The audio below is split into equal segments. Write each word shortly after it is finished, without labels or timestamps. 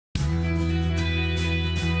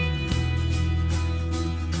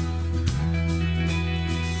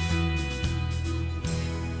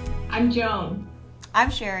I'm Joan. I'm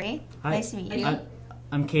Sherry. Hi. Nice to meet you.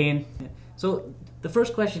 I'm Kane. So the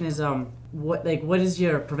first question is, what is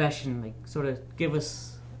your profession? Like, sort of give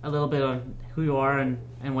us a little bit on who you are and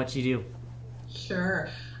what you do. Sure.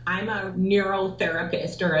 I'm a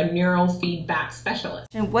neurotherapist or a neurofeedback specialist.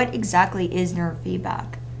 And what exactly is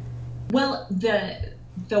neurofeedback? Well, the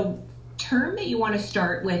term that you want to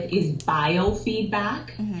start with is biofeedback.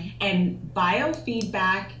 And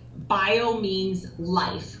biofeedback, bio means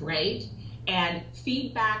life, right? And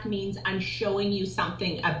feedback means I'm showing you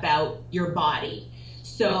something about your body.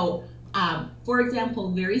 So, for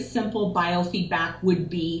example, very simple biofeedback would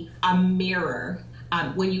be a mirror.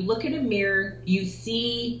 When you look at a mirror, you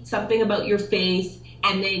see something about your face,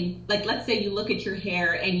 and then, like, let's say you look at your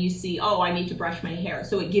hair and you see, oh, I need to brush my hair.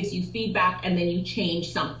 So it gives you feedback, and then you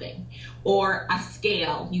change something. Or a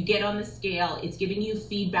scale, you get on the scale, it's giving you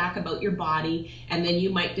feedback about your body, and then you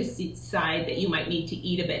might decide that you might need to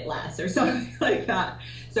eat a bit less or something like that.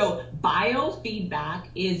 So biofeedback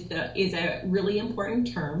is a really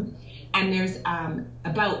important term, and there's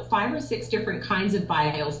about 5 or 6 different kinds of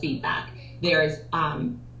biofeedback. There's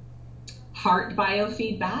heart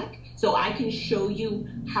biofeedback. So I can show you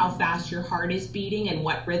how fast your heart is beating and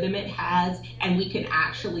what rhythm it has, and we can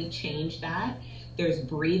actually change that. There's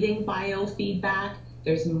breathing biofeedback.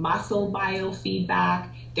 There's muscle biofeedback.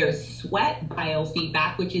 There's sweat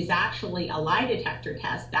biofeedback, which is actually a lie detector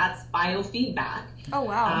test. That's biofeedback. Oh,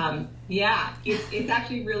 wow. Yeah, it's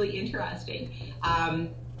actually really interesting.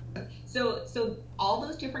 So all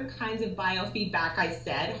those different kinds of biofeedback I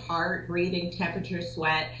said, heart, breathing, temperature,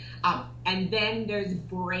 sweat, and then there's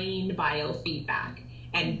brain biofeedback.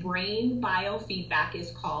 And brain biofeedback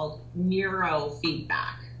is called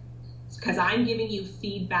neurofeedback, because I'm giving you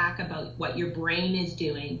feedback about what your brain is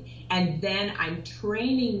doing, and then I'm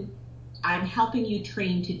helping you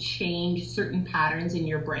train to change certain patterns in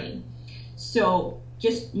your brain. So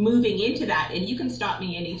just moving into that, and you can stop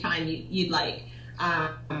me anytime you'd like.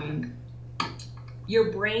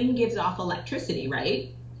 Your brain gives off electricity,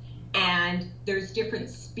 right? And there's different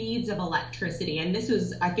speeds of electricity. And this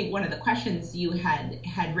was, I think, one of the questions you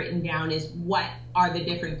had written down is, what are the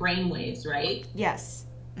different brain waves, right? Yes.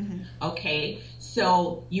 Okay,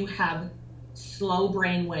 so you have slow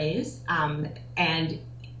brain waves, and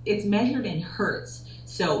it's measured in hertz.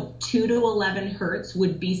 So 2 to 11 hertz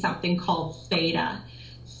would be something called theta.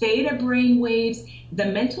 Theta brain waves, the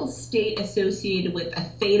mental state associated with a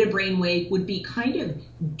theta brain wave would be kind of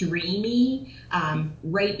dreamy,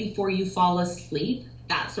 right before you fall asleep,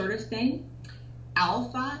 that sort of thing.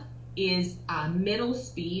 Alpha is middle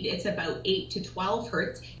speed. It's about 8 to 12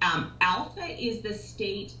 hertz. Alpha is the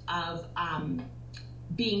state of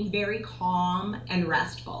being very calm and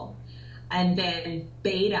restful. And then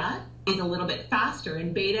beta is a little bit faster,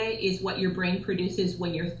 and beta is what your brain produces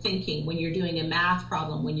when you're thinking, when you're doing a math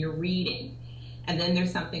problem, when you're reading. And then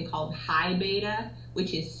there's something called high beta,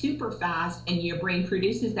 which is super fast, and your brain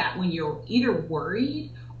produces that when you're either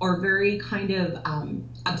worried or very kind of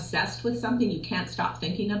obsessed with something. You can't stop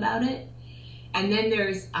thinking about it. And then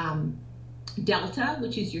there's delta,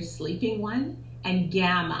 which is your sleeping one, and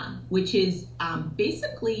gamma, which is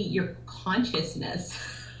basically your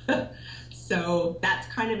consciousness. So that's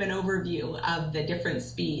kind of an overview of the different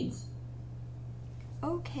speeds.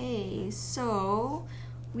 Okay, so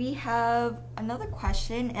we have another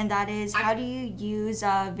question, and that is, how do you use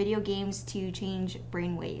video games to change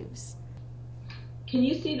brain waves? Can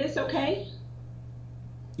you see this okay?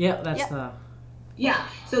 Yeah, that's the... Yeah,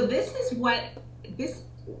 so this is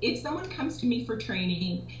if someone comes to me for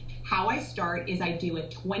training, how I start is I do a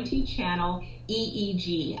 20-channel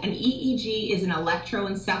EEG. An EEG is an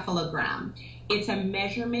electroencephalogram. It's a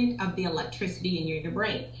measurement of the electricity in your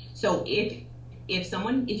brain. So if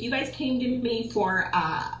you guys came to me for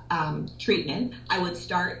treatment, I would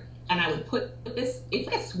start and I would put this, it's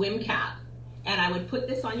like a swim cap, and I would put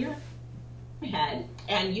this on your head,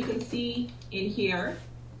 and you can see in here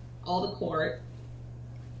all the cord.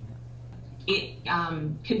 It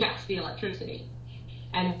conducts the electricity.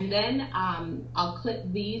 And then I'll clip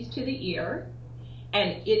these to the ear,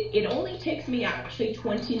 and it only takes me actually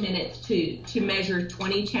 20 minutes to measure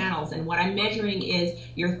 20 channels. And what I'm measuring is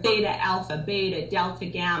your theta, alpha, beta, delta,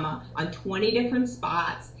 gamma on 20 different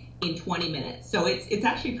spots in 20 minutes. So it's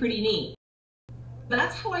actually pretty neat.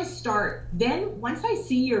 That's how I start. Then once I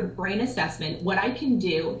see your brain assessment, what I can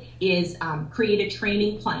do is create a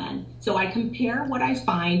training plan. So I compare what I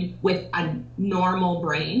find with a normal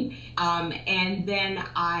brain, and then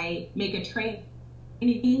I make a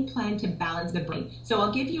training plan to balance the brain. So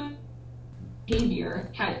I'll give you behavior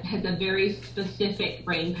has a very specific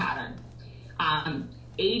brain pattern.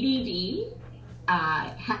 ADD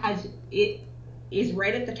is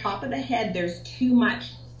right at the top of the head. There's too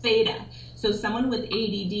much theta. So someone with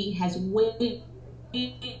ADD has way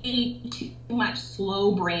too much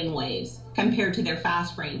slow brain waves compared to their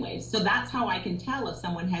fast brain waves. So that's how I can tell if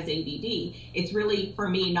someone has ADD. It's really, for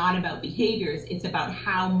me, not about behaviors. It's about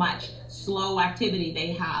how much slow activity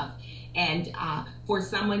they have. And for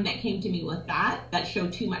someone that came to me with that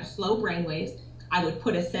showed too much slow brain waves, I would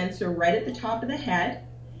put a sensor right at the top of the head.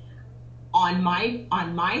 On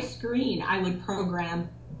my screen, I would program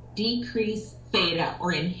decrease theta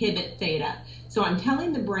or inhibit theta. So I'm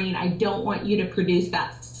telling the brain, I don't want you to produce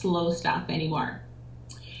that slow stuff anymore.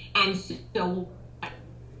 And so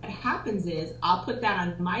what happens is I'll put that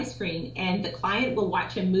on my screen and the client will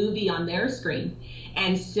watch a movie on their screen.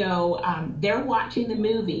 And so they're watching the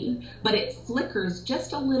movie, but it flickers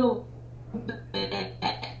just a little bit.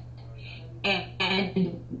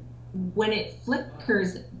 And when it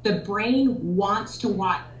flickers, the brain wants to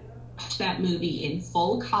watch that movie in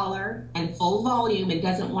full color and full volume and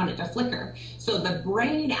doesn't want it to flicker. So the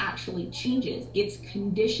brain actually changes. It's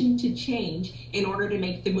conditioned to change in order to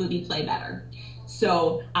make the movie play better.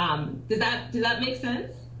 So does that make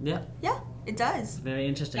sense? Yeah. Yeah, it does. Very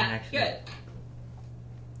interesting, actually. Good.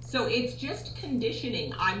 So it's just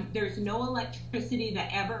conditioning. There's no electricity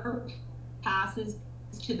that ever passes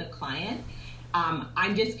to the client.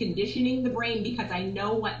 I'm just conditioning the brain because I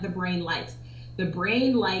know what the brain likes. The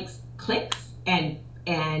brain likes clicks and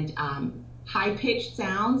high-pitched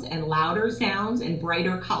sounds and louder sounds and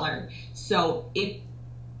brighter color. So if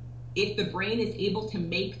the brain is able to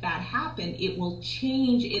make that happen, it will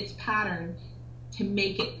change its pattern to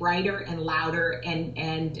make it brighter and louder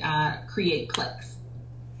and create clicks.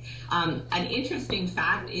 An interesting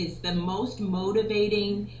fact is the most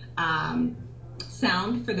motivating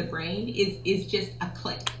sound for the brain is just a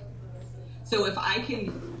click. So if I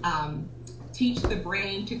can teach the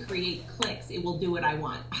brain to create clicks, it will do what I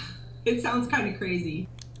want. It sounds kind of crazy.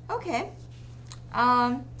 Okay.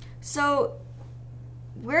 So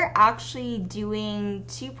we're actually doing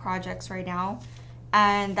 2 projects right now,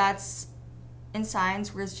 and that's in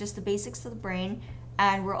science, where it's just the basics of the brain,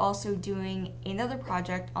 and we're also doing another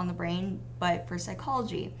project on the brain, but for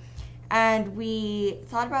psychology. And we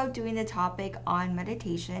thought about doing the topic on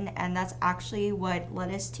meditation, and that's actually what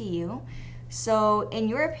led us to you. So in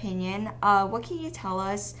your opinion, what can you tell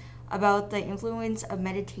us about the influence of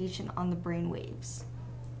meditation on the brain waves?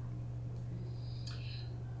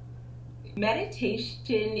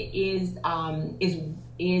 Meditation is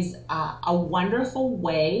a wonderful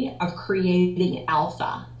way of creating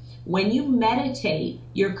alpha. When you meditate,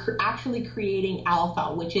 you're actually creating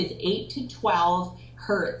alpha, which is 8 to 12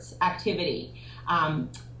 hertz activity.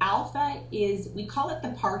 Alpha is, we call it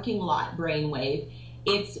the parking lot brainwave.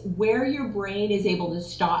 It's where your brain is able to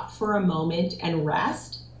stop for a moment and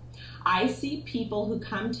rest. I see people who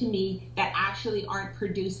come to me that actually aren't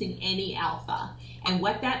producing any alpha. And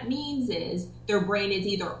what that means is their brain is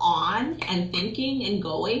either on and thinking and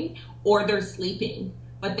going, or they're sleeping,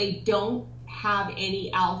 but they don't have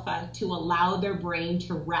any alpha to allow their brain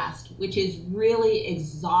to rest, which is really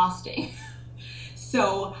exhausting.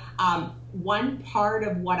 So one part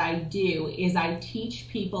of what I do is I teach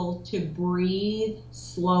people to breathe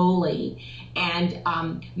slowly, and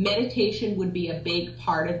meditation would be a big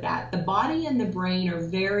part of that. The body and the brain are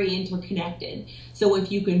very interconnected. So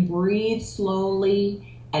if you can breathe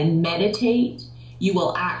slowly and meditate, you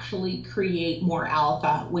will actually create more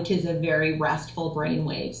alpha, which is a very restful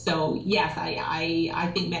brainwave. So yes, I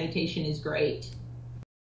think meditation is great.